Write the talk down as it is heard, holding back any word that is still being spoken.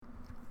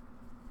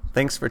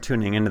Thanks for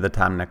tuning into the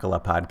Tom Nicola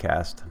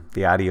podcast,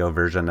 the audio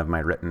version of my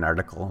written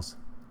articles.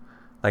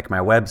 Like my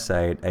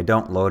website, I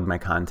don't load my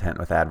content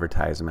with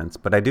advertisements,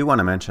 but I do want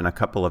to mention a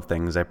couple of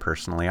things I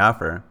personally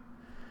offer.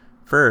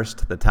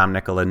 First, the Tom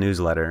Nicola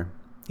newsletter.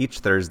 Each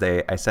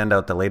Thursday, I send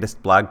out the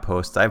latest blog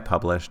posts I've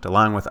published,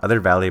 along with other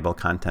valuable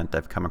content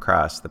I've come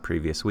across the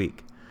previous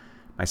week.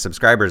 My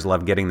subscribers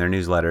love getting their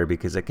newsletter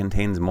because it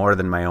contains more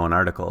than my own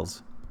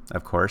articles.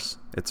 Of course,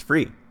 it's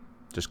free.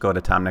 Just go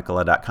to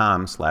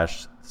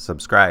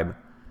tomnicola.com/subscribe.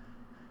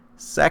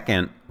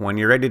 Second, when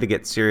you're ready to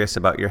get serious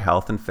about your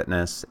health and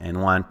fitness and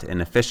want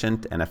an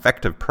efficient and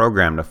effective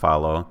program to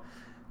follow,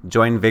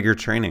 join Vigor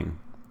Training.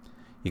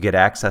 You get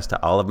access to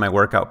all of my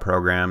workout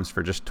programs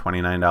for just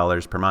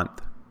 $29 per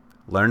month.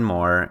 Learn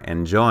more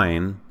and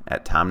join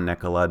at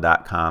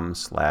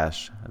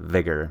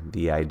tomnicola.com/vigor,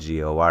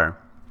 VIGOR.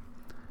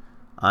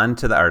 On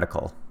to the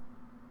article.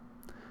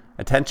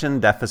 Attention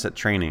Deficit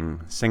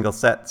Training, Single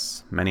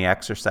Sets, Many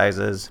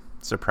Exercises,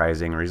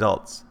 Surprising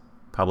Results.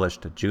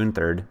 Published June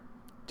 3rd,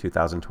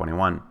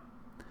 2021.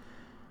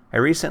 I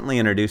recently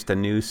introduced a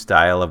new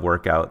style of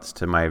workouts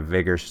to my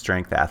Vigor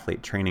Strength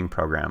Athlete Training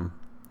program.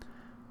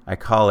 I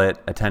call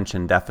it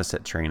Attention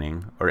Deficit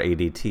Training, or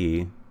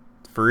ADT,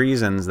 for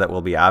reasons that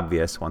will be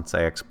obvious once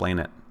I explain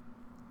it.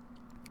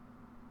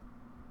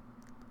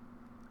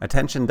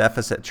 Attention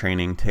deficit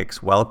training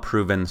takes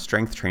well-proven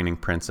strength training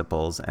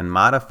principles and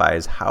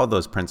modifies how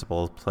those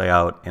principles play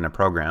out in a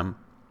program.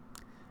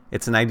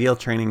 It's an ideal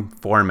training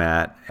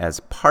format as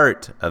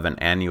part of an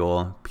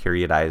annual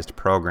periodized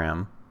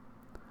program.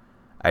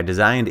 I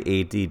designed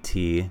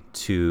ADT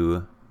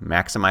to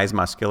maximize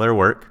muscular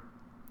work,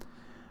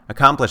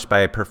 accomplished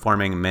by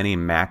performing many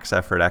max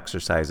effort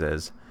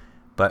exercises,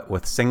 but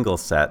with single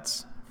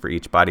sets for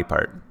each body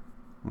part.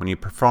 When you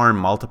perform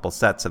multiple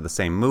sets of the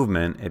same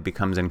movement, it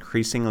becomes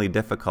increasingly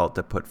difficult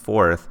to put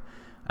forth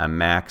a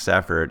max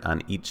effort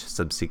on each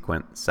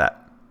subsequent set.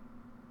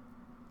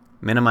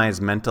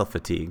 Minimize mental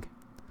fatigue,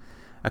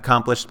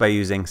 accomplished by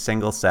using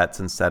single sets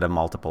instead of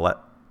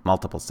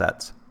multiple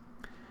sets.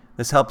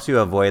 This helps you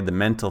avoid the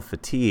mental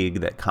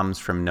fatigue that comes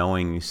from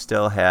knowing you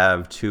still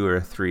have 2 or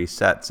 3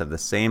 sets of the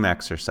same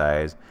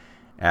exercise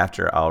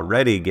after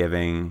already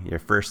giving your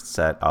first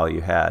set all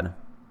you had.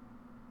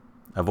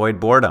 Avoid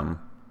boredom,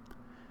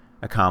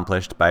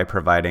 accomplished by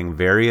providing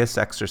various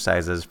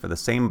exercises for the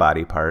same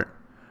body part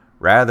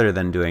rather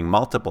than doing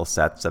multiple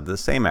sets of the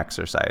same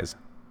exercise.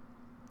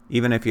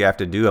 Even if you have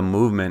to do a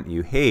movement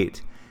you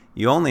hate,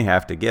 you only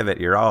have to give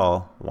it your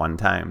all one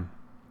time.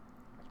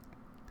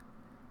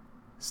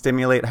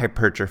 Stimulate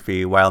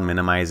hypertrophy while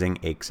minimizing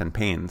aches and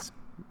pains,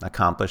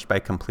 accomplished by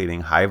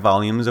completing high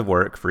volumes of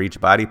work for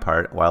each body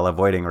part while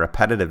avoiding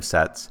repetitive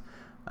sets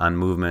on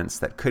movements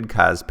that could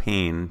cause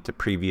pain to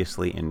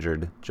previously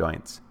injured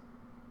joints.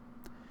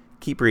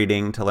 Keep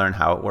reading to learn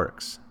how it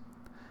works.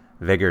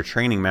 Vigor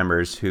Training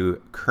members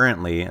who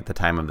currently, at the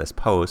time of this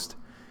post,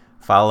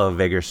 follow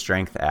Vigor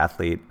Strength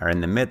Athlete are in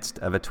the midst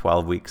of a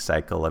 12-week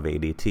cycle of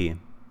ADT.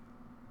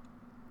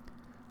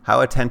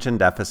 How attention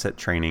deficit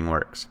training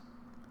works.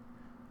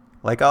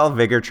 Like all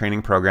Vigor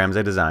training programs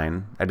I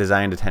designed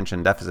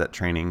attention deficit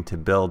training to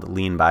build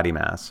lean body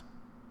mass.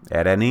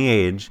 At any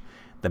age,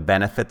 the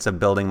benefits of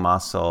building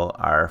muscle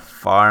are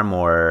far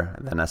more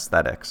than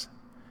aesthetics.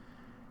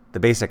 The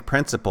basic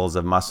principles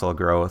of muscle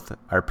growth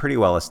are pretty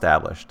well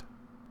established.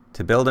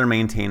 To build or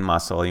maintain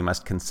muscle, you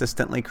must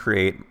consistently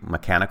create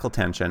mechanical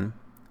tension,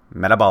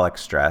 metabolic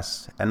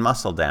stress, and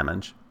muscle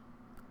damage.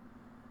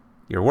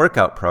 Your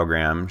workout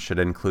program should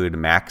include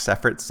max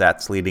effort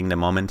sets leading to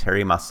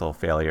momentary muscle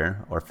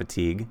failure or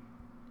fatigue,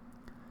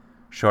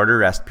 shorter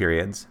rest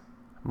periods,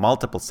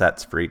 multiple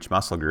sets for each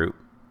muscle group,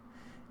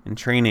 and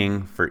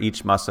training for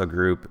each muscle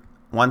group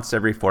once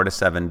every 4 to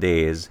 7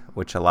 days,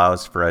 which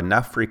allows for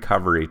enough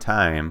recovery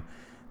time,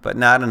 but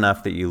not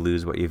enough that you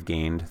lose what you've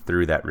gained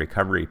through that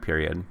recovery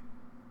period.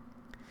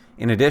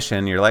 In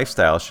addition, your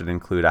lifestyle should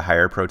include a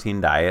higher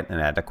protein diet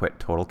and adequate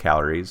total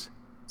calories,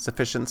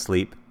 sufficient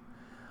sleep,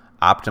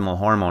 optimal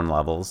hormone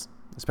levels,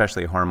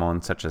 especially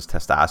hormones such as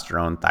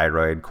testosterone,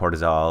 thyroid,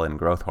 cortisol, and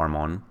growth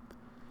hormone,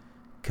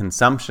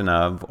 consumption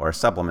of or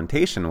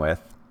supplementation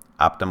with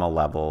optimal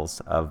levels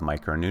of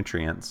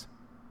micronutrients.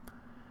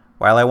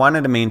 While I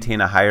wanted to maintain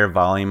a higher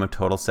volume of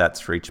total sets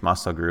for each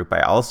muscle group,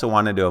 I also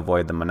wanted to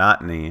avoid the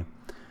monotony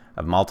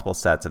of multiple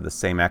sets of the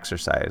same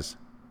exercise,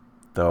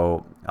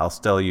 though I'll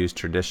still use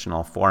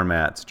traditional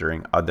formats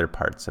during other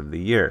parts of the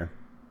year.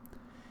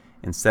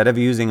 Instead of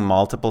using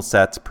multiple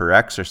sets per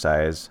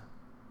exercise,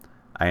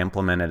 I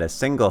implemented a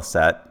single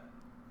set,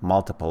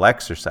 multiple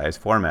exercise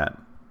format.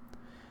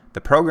 The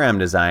program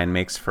design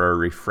makes for a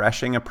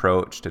refreshing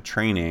approach to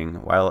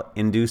training while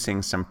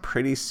inducing some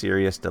pretty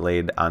serious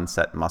delayed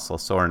onset muscle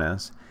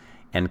soreness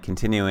and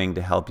continuing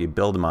to help you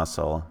build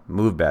muscle,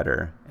 move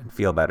better, and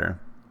feel better.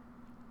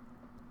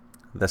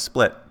 The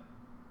split.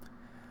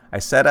 I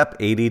set up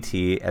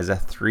ADT as a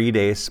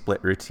 3-day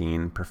split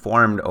routine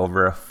performed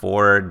over a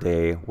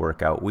 4-day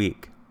workout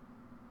week.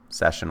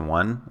 Session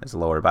 1 is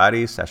lower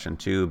body, Session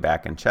 2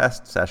 back and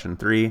chest, Session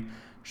 3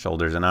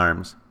 shoulders and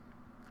arms.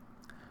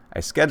 I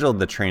scheduled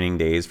the training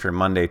days for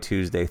Monday,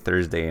 Tuesday,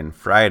 Thursday, and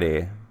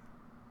Friday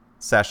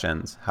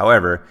sessions.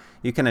 However,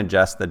 you can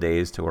adjust the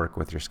days to work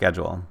with your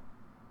schedule.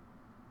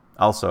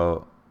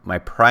 Also, my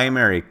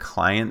primary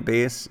client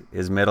base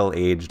is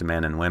middle-aged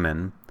men and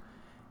women.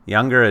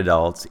 Younger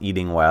adults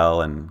eating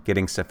well and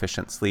getting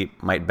sufficient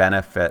sleep might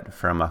benefit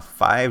from a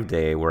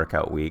 5-day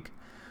workout week,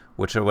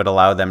 which would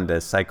allow them to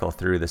cycle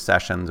through the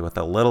sessions with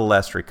a little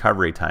less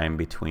recovery time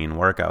between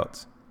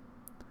workouts.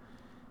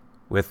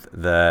 With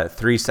the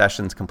 3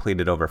 sessions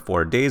completed over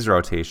 4 days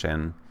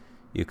rotation,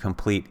 you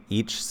complete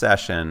each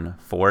session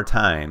 4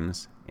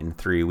 times in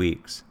 3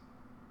 weeks.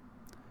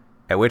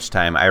 At which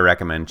time I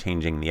recommend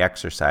changing the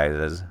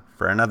exercises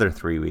for another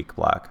 3-week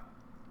block.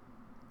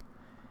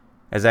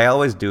 As I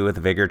always do with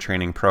vigor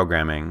training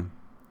programming,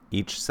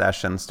 each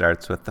session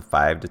starts with the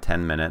 5 to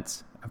 10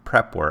 minutes of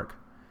prep work,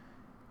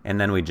 and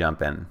then we jump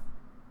in.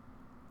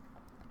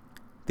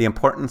 The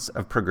importance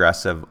of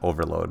progressive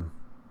overload.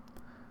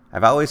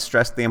 I've always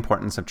stressed the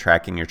importance of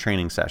tracking your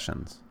training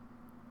sessions.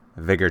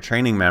 Vigor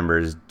training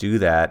members do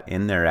that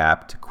in their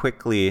app to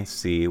quickly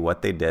see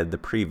what they did the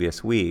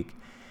previous week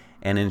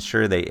and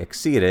ensure they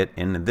exceed it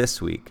in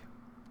this week.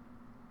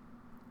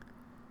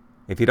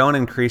 If you don't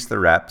increase the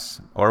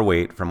reps or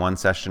weight from one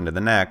session to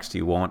the next,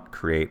 you won't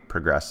create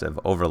progressive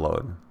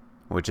overload,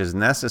 which is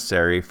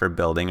necessary for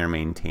building or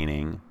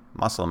maintaining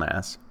muscle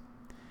mass.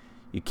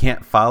 You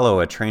can't follow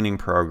a training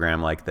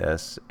program like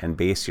this and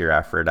base your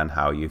effort on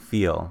how you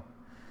feel.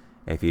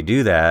 If you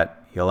do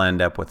that, you'll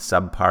end up with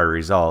subpar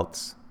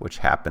results, which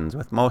happens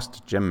with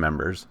most gym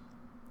members.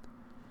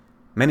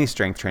 Many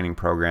strength training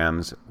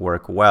programs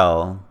work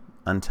well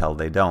until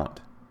they don't.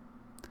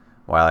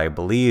 While I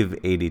believe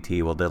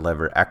ADT will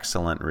deliver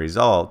excellent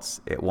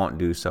results, it won't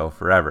do so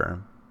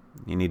forever.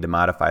 You need to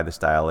modify the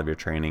style of your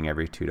training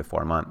every 2 to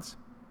 4 months.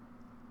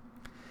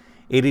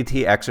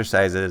 ADT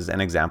exercises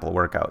and example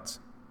workouts.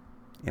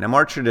 In a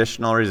more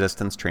traditional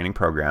resistance training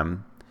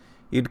program,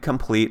 you'd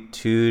complete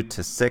 2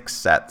 to 6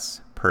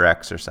 sets per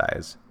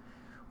exercise,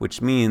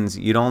 which means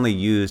you'd only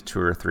use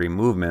 2 or 3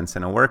 movements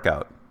in a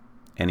workout.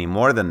 Any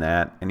more than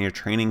that, and your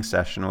training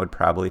session would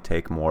probably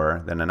take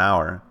more than an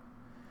hour.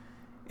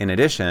 In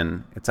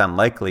addition, it's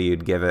unlikely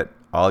you'd give it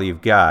all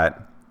you've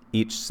got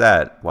each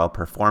set while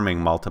performing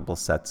multiple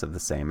sets of the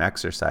same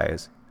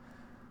exercise.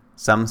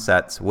 Some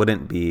sets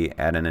wouldn't be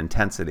at an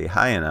intensity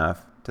high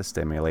enough to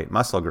stimulate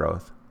muscle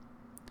growth.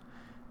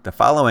 The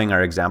following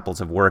are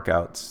examples of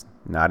workouts,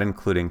 not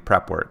including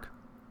prep work.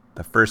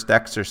 The first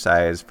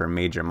exercise for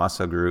major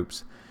muscle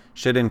groups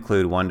should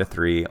include 1 to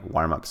 3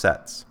 warm-up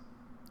sets.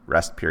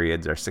 Rest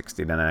periods are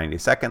 60 to 90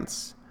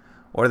 seconds,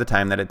 or the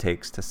time that it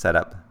takes to set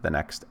up the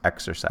next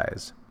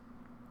exercise.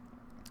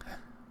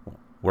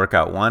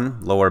 Workout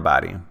 1, lower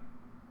body.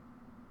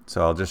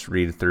 So I'll just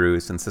read through,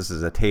 since this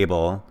is a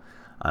table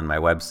on my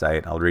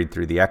website, I'll read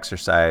through the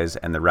exercise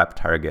and the rep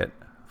target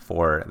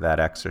for that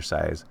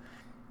exercise.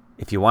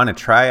 If you want to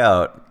try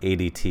out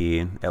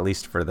ADT, at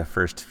least for the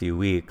first few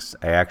weeks,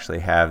 I actually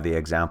have the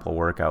example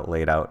workout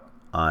laid out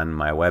on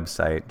my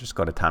website. Just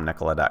go to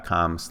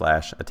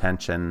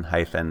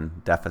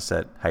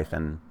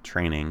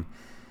tomnicola.com/attention-deficit-training,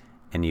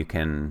 and you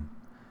can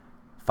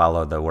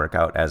follow the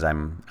workout as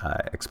I'm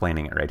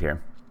explaining it right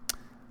here.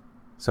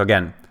 So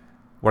again,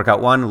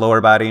 workout 1, lower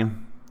body.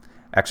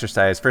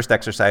 First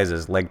exercise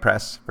is leg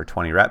press for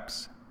 20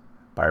 reps,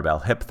 barbell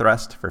hip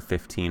thrust for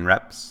 15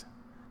 reps,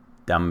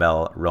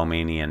 dumbbell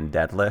Romanian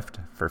deadlift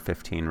for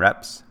 15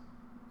 reps,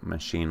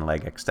 machine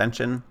leg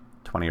extension,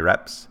 20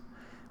 reps,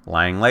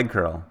 lying leg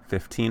curl,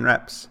 15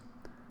 reps,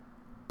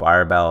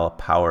 barbell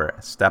power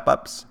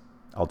step-ups,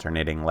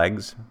 alternating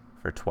legs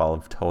for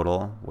 12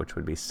 total, which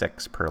would be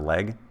 6 per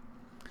leg,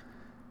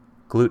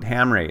 glute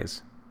ham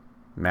raise,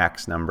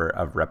 max number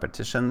of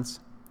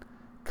repetitions,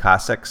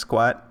 Cossack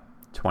squat,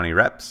 20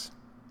 reps,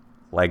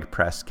 leg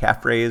press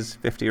calf raise,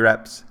 50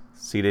 reps,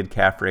 seated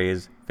calf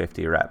raise,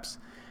 50 reps.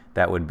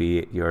 That would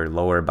be your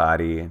lower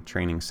body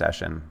training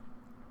session.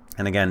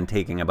 And again,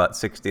 taking about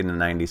 60 to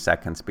 90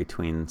 seconds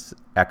between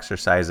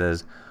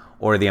exercises,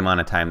 or the amount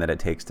of time that it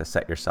takes to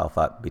set yourself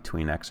up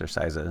between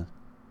exercises.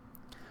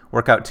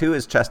 Workout 2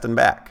 is chest and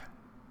back.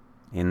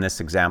 In this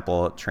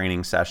example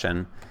training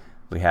session,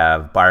 we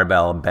have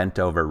barbell bent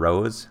over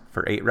rows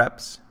for 8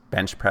 reps,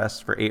 bench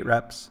press for 8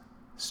 reps,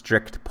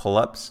 strict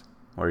pull-ups,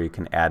 where you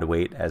can add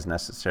weight as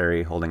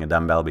necessary, holding a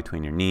dumbbell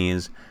between your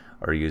knees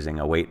or using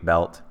a weight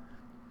belt,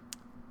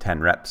 10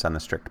 reps on the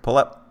strict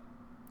pull-up,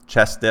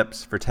 chest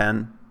dips for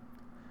 10,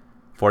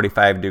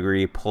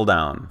 45-degree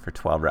pull-down for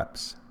 12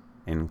 reps,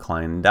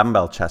 inclined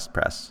dumbbell chest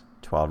press,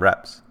 12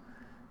 reps,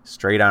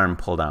 straight arm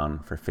pull-down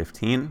for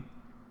 15,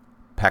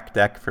 pec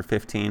deck for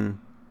 15,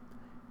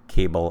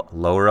 cable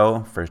low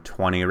row for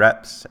 20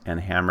 reps,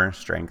 and hammer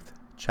strength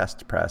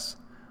chest press,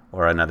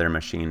 or another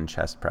machine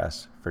chest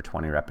press for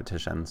 20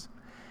 repetitions.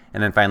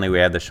 And then finally, we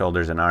have the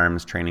shoulders and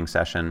arms training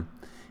session.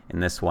 In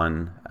this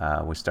one,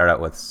 we start out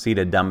with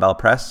seated dumbbell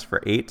press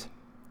for 8,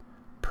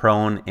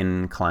 prone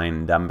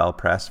incline dumbbell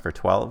press for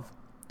 12,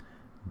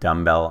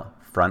 dumbbell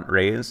front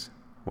raise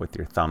with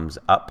your thumbs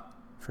up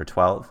for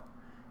 12,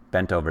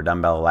 bent over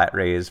dumbbell lat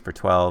raise for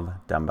 12,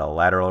 dumbbell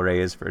lateral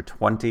raise for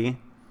 20,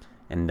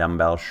 and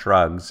dumbbell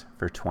shrugs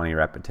for 20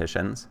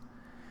 repetitions.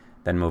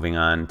 Then moving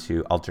on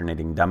to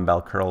alternating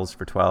dumbbell curls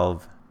for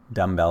 12,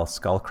 dumbbell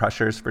skull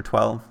crushers for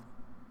 12,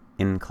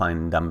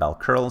 incline dumbbell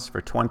curls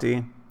for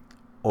 20,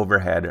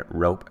 overhead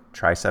rope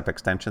tricep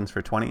extensions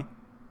for 20,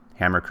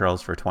 hammer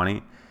curls for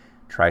 20,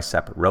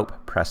 tricep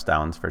rope press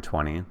downs for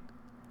 20,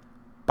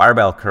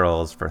 barbell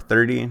curls for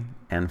 30,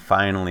 and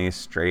finally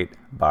straight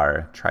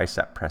bar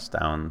tricep press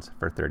downs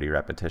for 30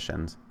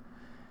 repetitions.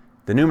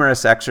 The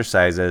numerous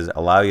exercises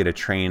allow you to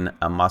train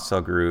a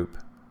muscle group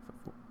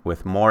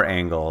with more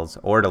angles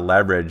or to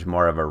leverage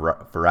more of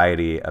a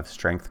variety of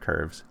strength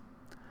curves.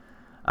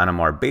 On a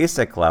more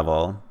basic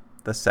level,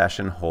 the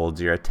session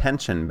holds your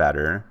attention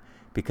better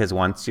because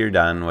once you're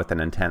done with an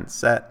intense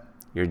set,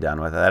 you're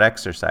done with that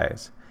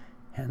exercise,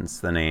 hence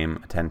the name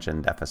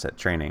attention deficit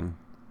training.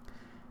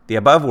 The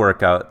above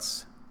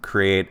workouts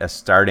create a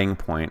starting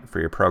point for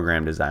your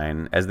program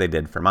design as they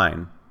did for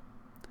mine.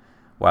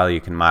 While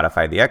you can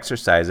modify the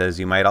exercises,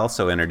 you might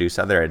also introduce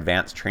other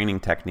advanced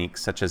training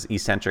techniques such as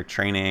eccentric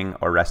training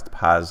or rest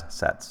pause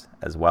sets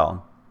as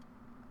well.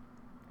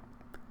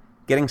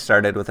 Getting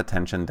started with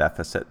attention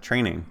deficit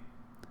training.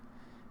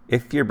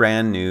 If you're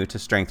brand new to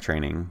strength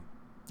training,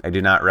 I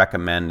do not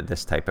recommend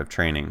this type of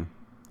training.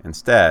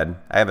 Instead,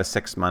 I have a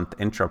 6-month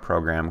intro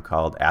program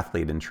called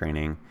Athlete in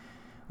Training,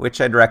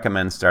 which I'd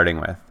recommend starting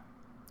with.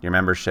 Your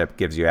membership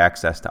gives you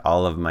access to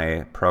all of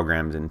my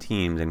programs and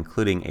teams,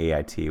 including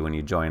AIT, when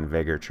you join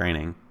Vigor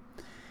Training.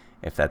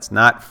 If that's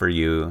not for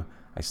you,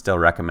 I still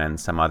recommend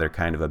some other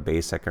kind of a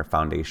basic or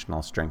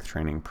foundational strength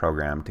training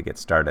program to get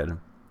started.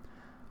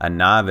 A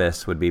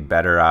novice would be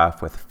better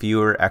off with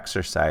fewer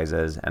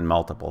exercises and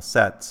multiple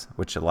sets,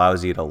 which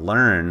allows you to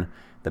learn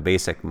the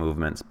basic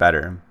movements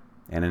better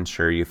and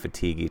ensure you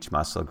fatigue each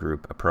muscle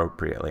group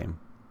appropriately.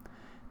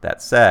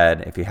 That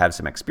said, if you have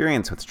some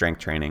experience with strength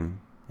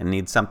training and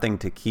need something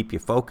to keep you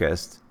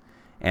focused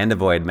and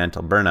avoid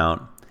mental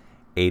burnout,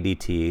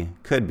 ADT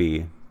could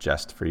be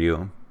just for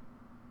you.